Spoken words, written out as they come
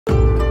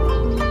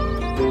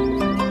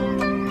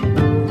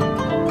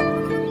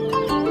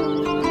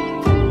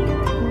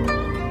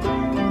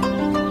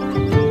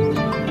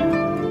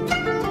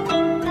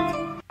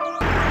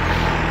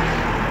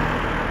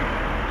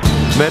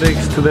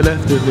Medics to the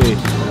left of me,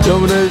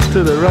 Dominoes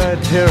to the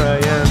right, here I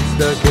am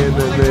stuck in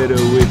the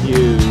middle with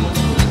you.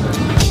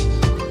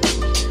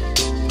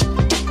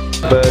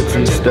 Birds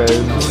and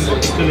stones.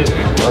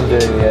 I'm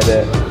doing the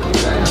edit.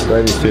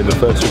 Randy's doing the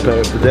first repair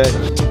of the day.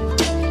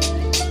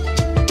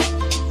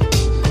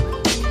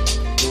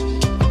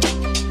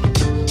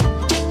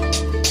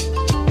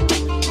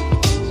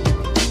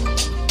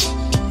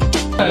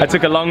 I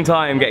took a long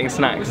time getting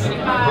snacks.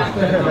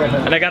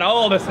 And I got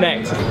all the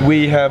snacks.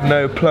 We have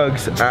no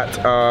plugs at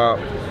our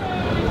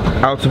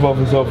out of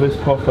office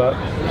pop-up.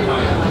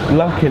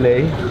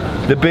 Luckily,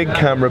 the big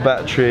camera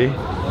battery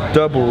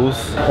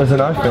doubles as an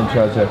iPhone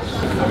charger.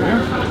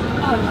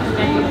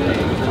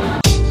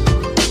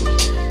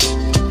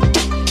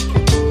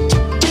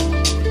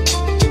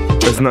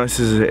 As nice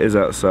as it is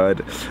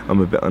outside, I'm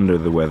a bit under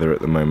the weather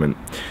at the moment,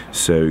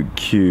 so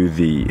cue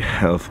the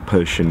health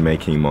potion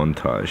making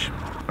montage.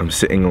 I'm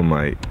sitting on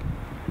my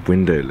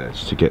window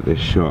ledge to get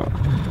this shot,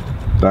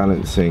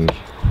 balancing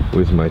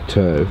with my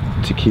toe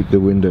to keep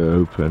the window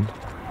open.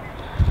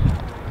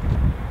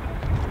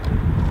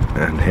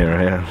 And here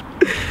I am.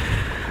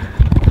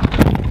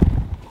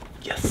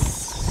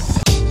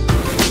 Yes!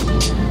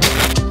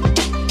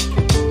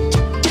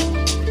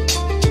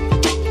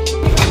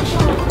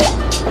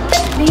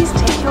 Please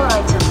take your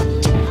item.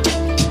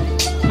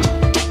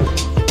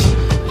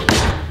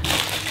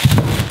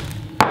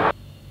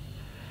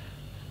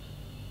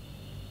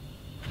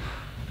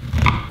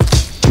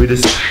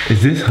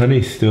 Is this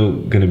honey still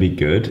gonna be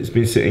good? It's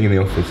been sitting in the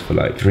office for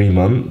like 3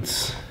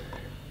 months.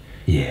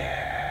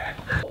 Yeah.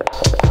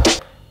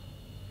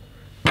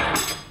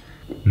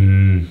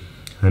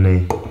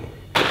 Honey.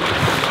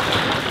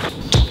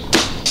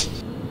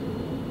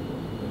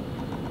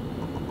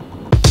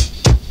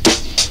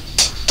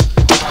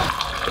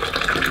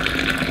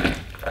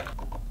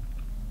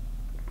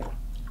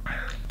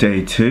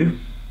 Day 2,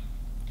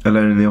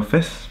 alone in the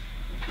office.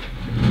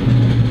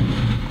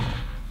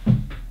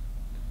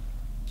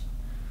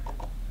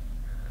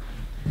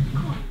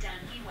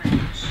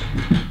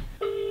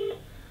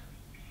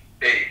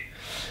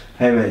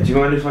 Hey mate, do you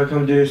mind if I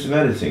come do some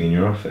editing in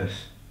your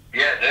office?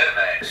 Yeah, do it,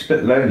 mate. It's a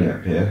bit lonely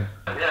up here.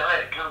 Yeah,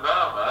 mate, come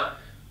down, man.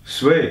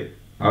 Sweet,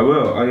 I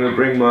will. I'm gonna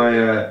bring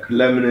my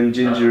lemon and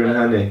ginger and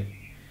honey.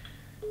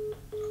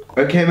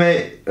 Okay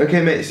mate,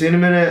 see you in a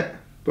minute.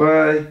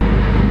 Bye.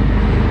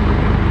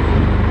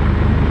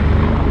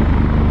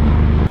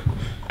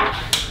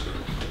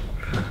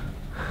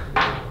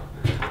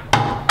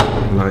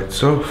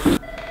 Lights off.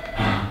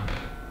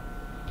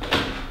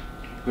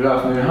 Good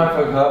afternoon, hi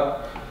folk hub.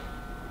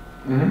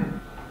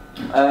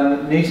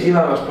 Need to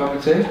email us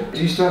property. Do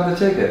you still have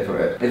the ticket for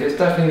it? If it's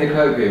definitely the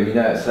cloakroom, you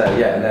know it's there,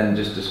 yeah, and then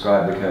just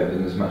describe the code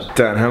in as much.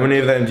 Dan, how many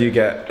of them do you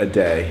get a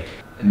day?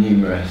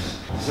 Numerous.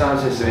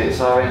 Sound system, it's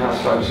our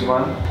in-house function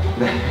one.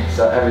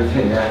 So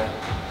everything, yeah.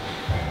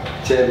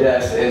 Cheers,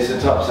 yes, it's a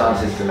top sound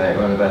system, mate.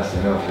 One of the best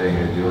in North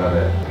England, you'll love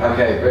it.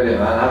 Okay, brilliant,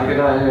 man. Have a good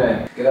night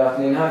anyway. Good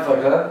afternoon, hi folk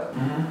club.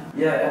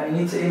 Yeah, you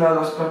need to email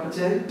us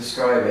property.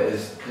 Describe it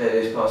as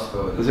clearly as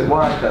possible. Does it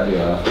wire club you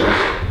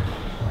after?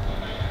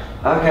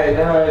 Okay,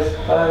 no worries.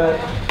 Bye.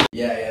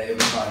 Yeah, you'll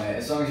be fine, mate.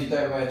 As long as you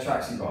don't wear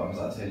tracksuit bottoms,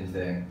 that's the only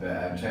thing.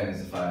 But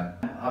trainers are fine.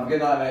 Have a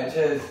good night, mate.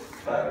 Cheers.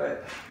 Bye,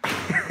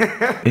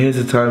 mate. Here's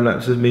a time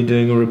lapse of me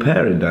doing a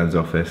repair in Dan's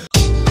office.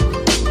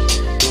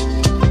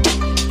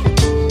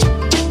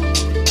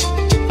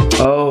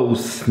 Oh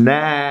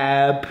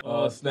snap!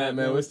 Oh snap,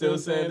 man, we're still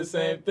saying the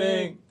same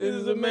thing. This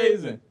is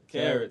amazing.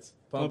 Carrots,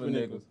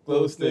 pumpernickels,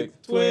 glow sticks,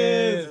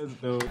 twins.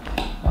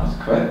 That's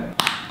quick.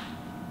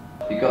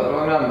 You got the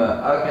wrong number.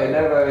 Okay,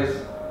 no worries.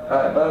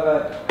 Alright,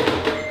 bye.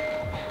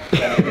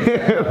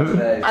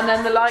 And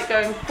then the light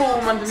going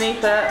boom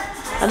underneath it,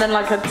 and then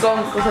like a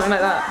gonk or something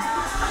like that.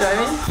 Do you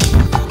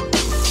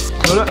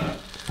know what I mean?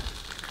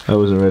 I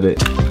wasn't ready.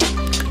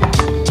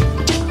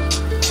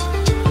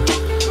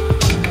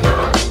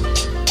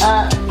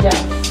 Yes.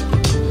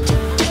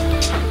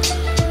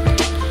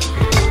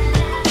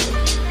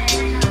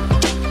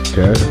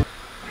 Okay.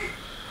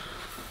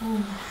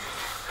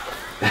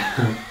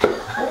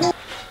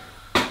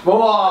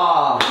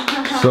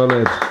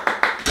 Solid.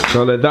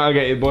 Solid. That'll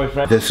get your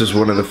boyfriend. This was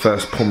one of the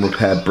first Pomme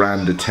Repair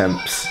brand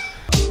attempts.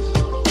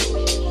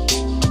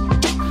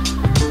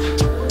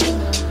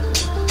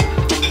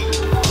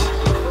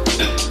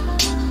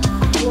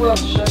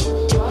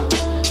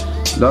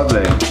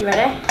 Lovely. You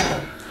ready?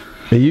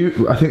 Are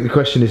you? I think the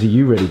question is, are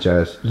you ready,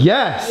 Jazz?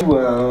 Yes.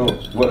 Well,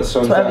 what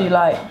song? Whatever you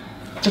like.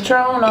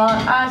 Patron on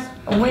ice,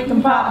 and we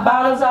can pop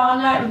bottles all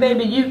night,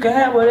 baby. You can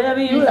have whatever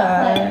you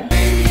like.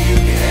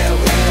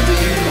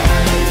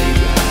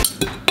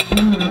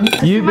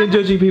 You've been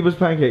judging people's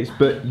pancakes,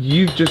 but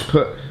you've just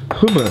put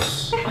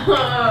hummus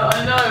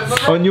I know,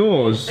 but on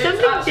yours.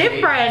 Something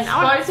different.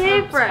 I want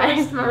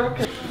different.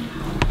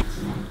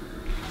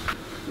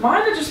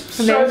 mine are just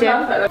so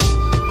perfect.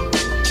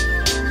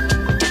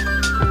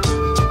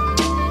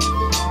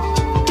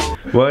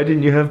 Why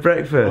didn't you have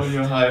breakfast? On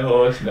your high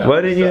horse now.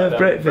 Why didn't you have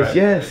breakfast?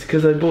 Yes,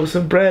 because I bought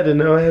some bread and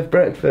now I have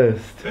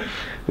breakfast.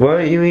 Why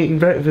aren't you eating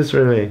breakfast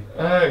for me?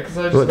 Because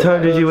I just What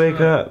time did you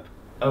wake up?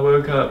 I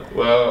woke up,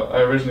 well, I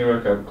originally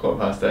woke up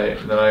at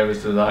 8:15, and then I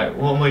was just like,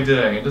 what am I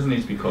doing? It doesn't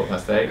need to be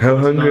 8:15. How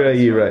hungry are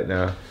you right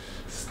now?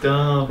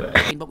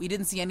 Starving. But we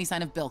didn't see any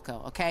sign of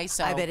Bilko, okay?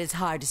 So I bet it's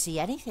hard to see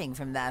anything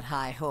from that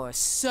high horse.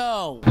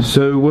 So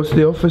what's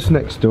the office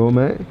next door,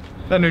 mate?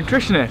 They're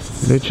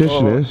nutritionists.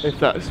 Nutritionists? Or if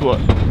that's what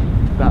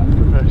that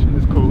profession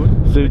is called.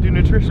 So they do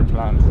nutrition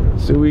plans.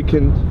 So we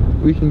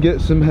can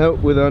get some help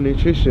with our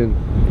nutrition.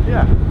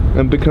 Yeah.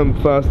 And become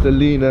faster,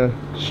 leaner,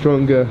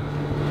 stronger,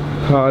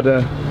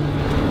 harder,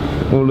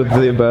 all of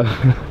the above.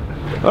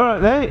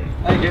 Alright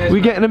mate,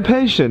 we're getting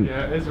impatient.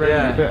 Yeah, it is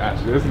raining a bit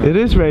actually, isn't it? It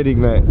is raining,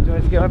 mate. Do you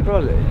want to get my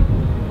brolly?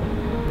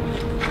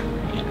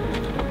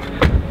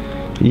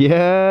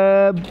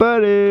 Yeah,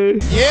 buddy!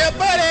 Yeah,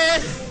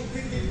 buddy!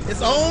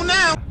 It's on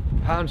now!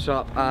 Pound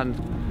shop and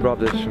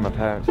robbed this from my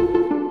parents.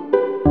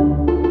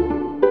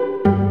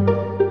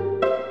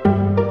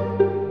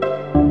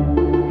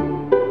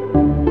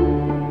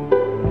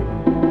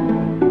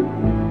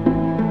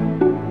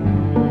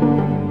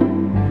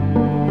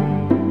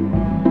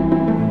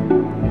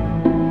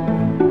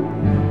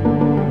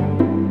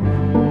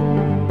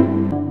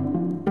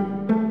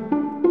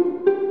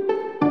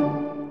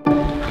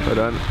 Hold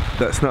on,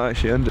 that's not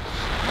actually under.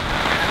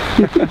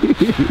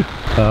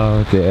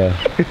 Oh dear.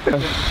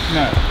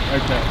 No,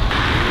 okay.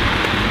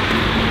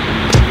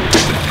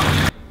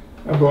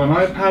 I've got an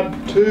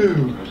iPad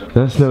 2.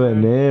 That's nowhere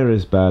near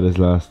as bad as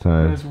last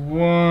time. There's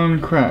one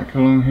crack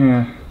along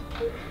here,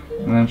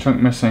 and then a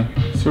chunk missing.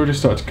 It's already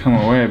started to come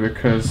away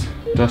because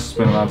dust's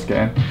been allowed to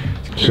get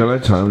in. Shall I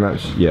time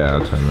lapse? Yeah,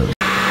 I'll time lapse.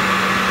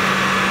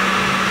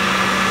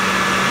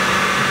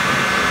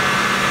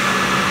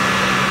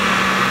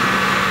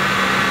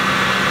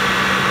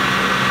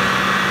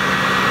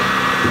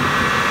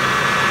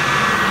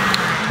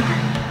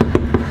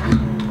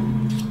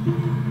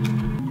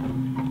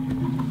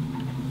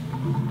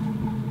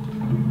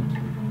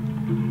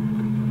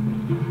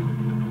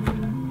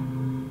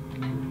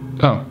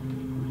 Oh.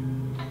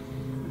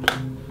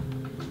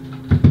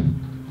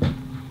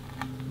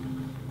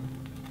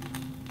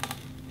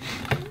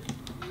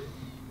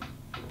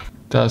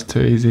 That was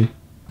too easy.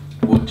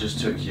 What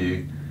just took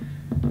you,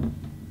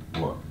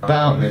 what?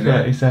 About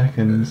 30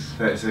 seconds.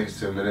 30 seconds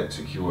to a minute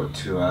took you, what,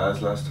 2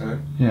 hours last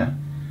time? Yeah.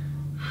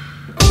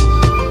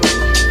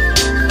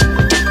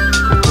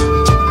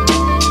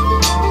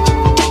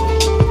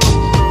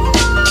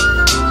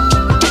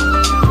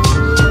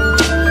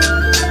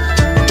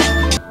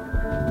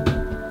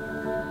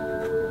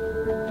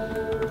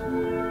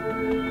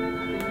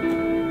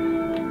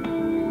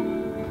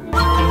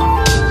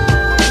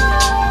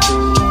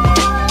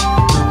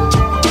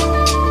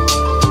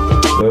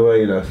 Where were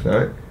you last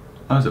night?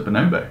 I was at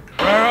Bonobo.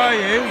 Where are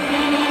you?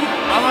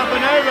 I'm at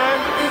Bonobo.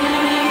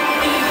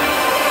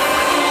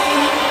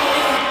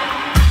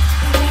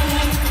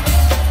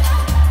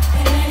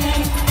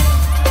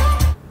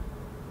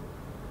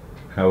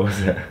 How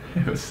was it?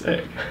 It was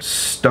sick.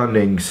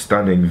 Stunning,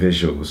 stunning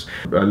visuals.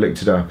 I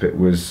looked it up,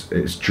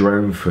 it's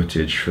drone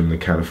footage from the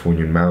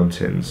Californian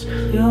mountains.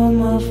 You're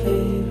my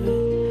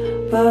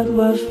favorite, but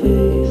we're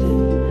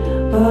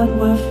phasing,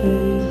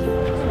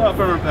 Start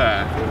Pomme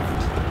Repair.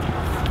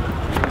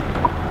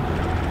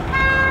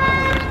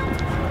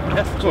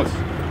 Yes, of course.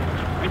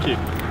 Thank you.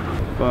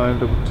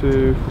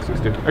 522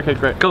 462. Okay,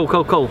 great. Cool.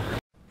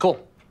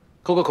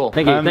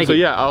 Thank you, thank you. So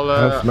yeah, I'll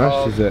How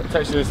smashed is it?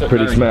 text you this at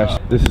Pretty knowing.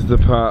 smashed. This is the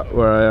part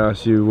where I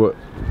ask you what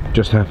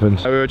just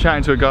happened. We were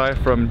chatting to a guy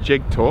from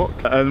Jig Talk,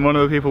 and one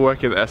of the people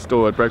working at their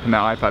store had broken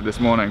their iPad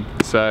this morning.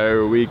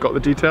 So we got the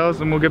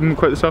details and we'll give them a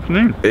quote this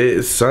afternoon.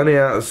 It's sunny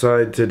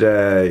outside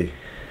today.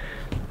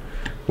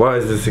 Why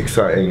is this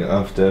exciting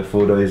after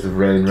 4 days of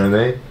rain,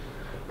 Rene?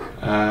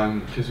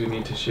 Because we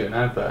need to shoot an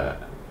advert.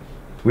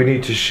 We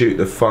need to shoot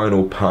the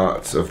final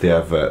parts of the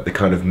advert, the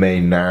kind of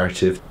main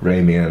narrative.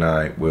 Rami and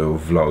I will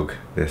vlog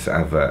this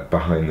advert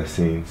behind the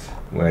scenes,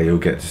 where you'll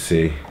get to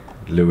see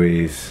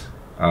Louise,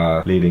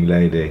 our leading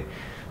lady,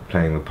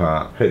 playing the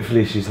part.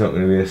 Hopefully she's not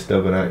going to be a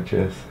stubborn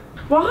actress.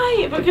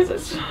 Why? Because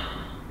it's...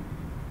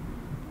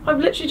 I've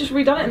literally just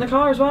redone it in the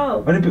car as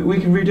well. I know, but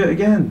we can redo it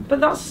again. But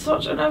that's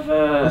such an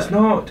effort. It's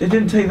not. It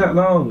didn't take that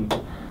long.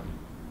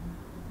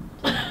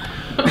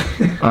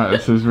 Alright,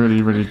 this is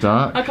really, really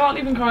dark. I can't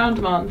even cry on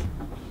demand.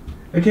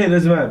 Okay,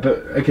 doesn't matter, but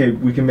okay,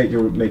 we can make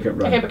your makeup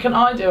run. Okay, but can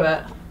I do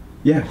it?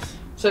 Yes.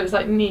 So it's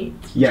like neat.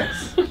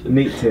 Yes.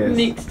 Neat tears.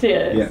 Neat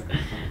tears.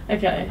 Yeah.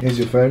 Okay. Here's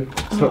your phone.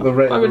 It's not the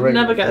rate. I would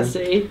never get a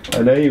C.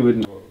 I know you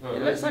wouldn't.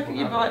 It looks like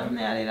you buy it from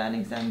the Early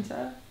Learning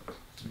Centre.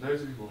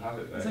 Loads of people have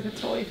it though. It's like a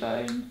toy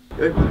phone.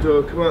 Open the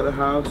door, come out of the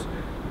house.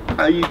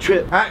 Are you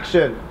trip?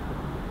 Action!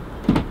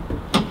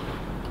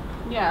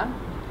 Yeah.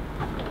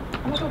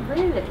 Oh my god,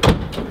 really?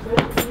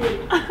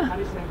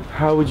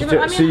 How would you do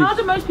I it? mean, how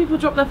do most people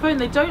drop their phone?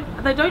 They don't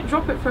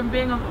drop it from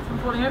from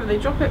falling over. They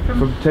drop it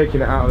from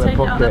taking it out of their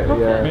pocket.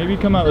 Yeah. Maybe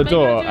come out the maybe I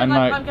door do it and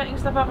like I'm getting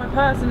stuff out of my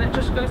purse and it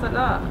just goes like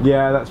that.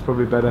 Yeah, that's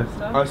probably better.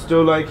 Stuff. I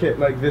still like it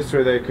like this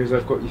way though, because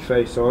I've got your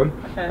face on,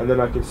 Okay. and then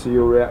I can see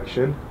your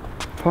reaction.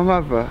 Pomme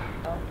Repair.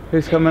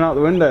 Who's coming out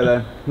the window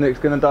then? Nick's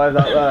gonna dive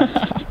out there.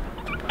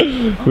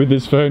 With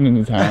his phone in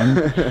his hand.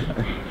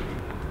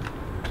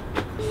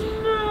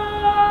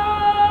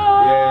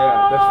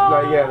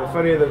 Yeah, the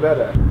funnier the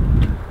better.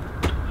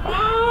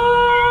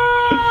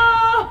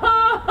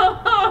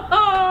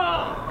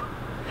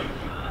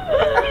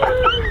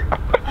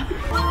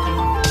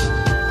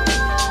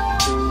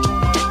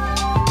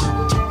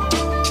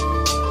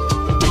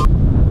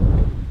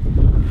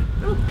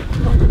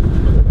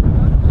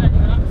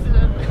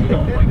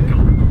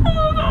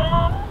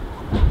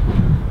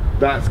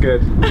 That's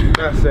good.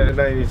 That's it.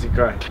 Now you need to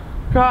cry.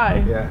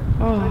 Cry? Yeah.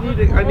 Oh.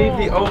 I need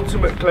the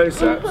ultimate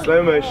close-up,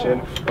 slow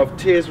motion, of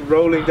tears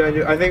rolling down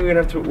your... I think we're going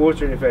to have to put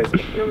water in your face.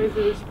 You want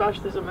me to splash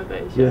this on my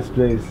face? Yes,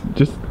 please.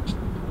 Just...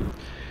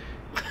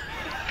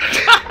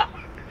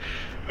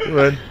 Come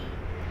on.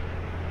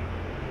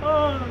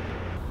 Oh.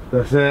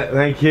 That's it.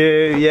 Thank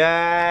you.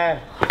 Yeah.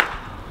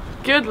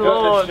 Good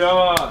lord.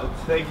 Got the shot.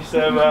 Thank you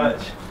so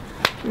much.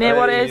 Near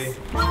what is?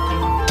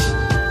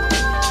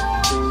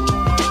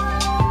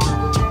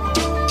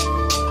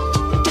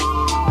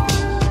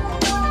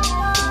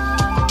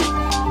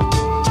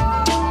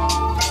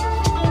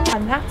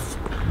 And that's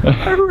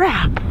a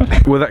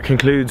wrap. Well, that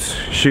concludes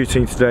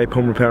shooting today,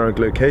 Pomme Repair on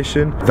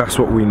location. That's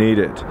what we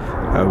needed.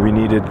 We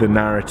needed the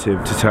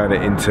narrative to turn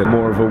it into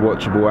more of a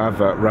watchable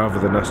advert rather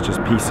than us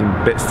just piecing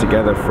bits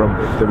together from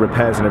the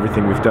repairs and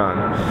everything we've done.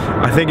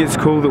 I think it's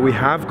cool that we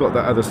have got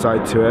that other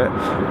side to it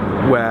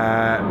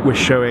where we're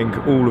showing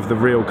all of the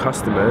real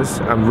customers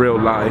and real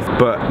life,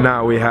 but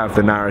now we have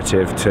the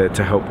narrative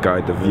to help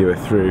guide the viewer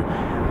through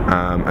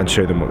and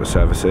show them what the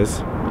service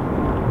is.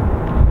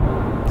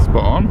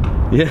 Spot on.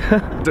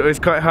 Yeah. So it's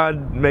quite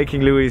hard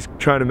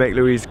trying to make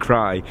Louise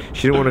cry.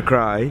 She didn't want to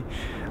cry.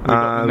 We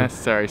got the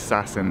necessary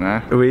sass in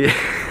there. We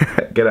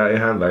get out your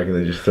handbag and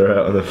then just throw it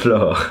out on the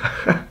floor.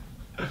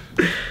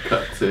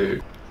 Cut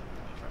to.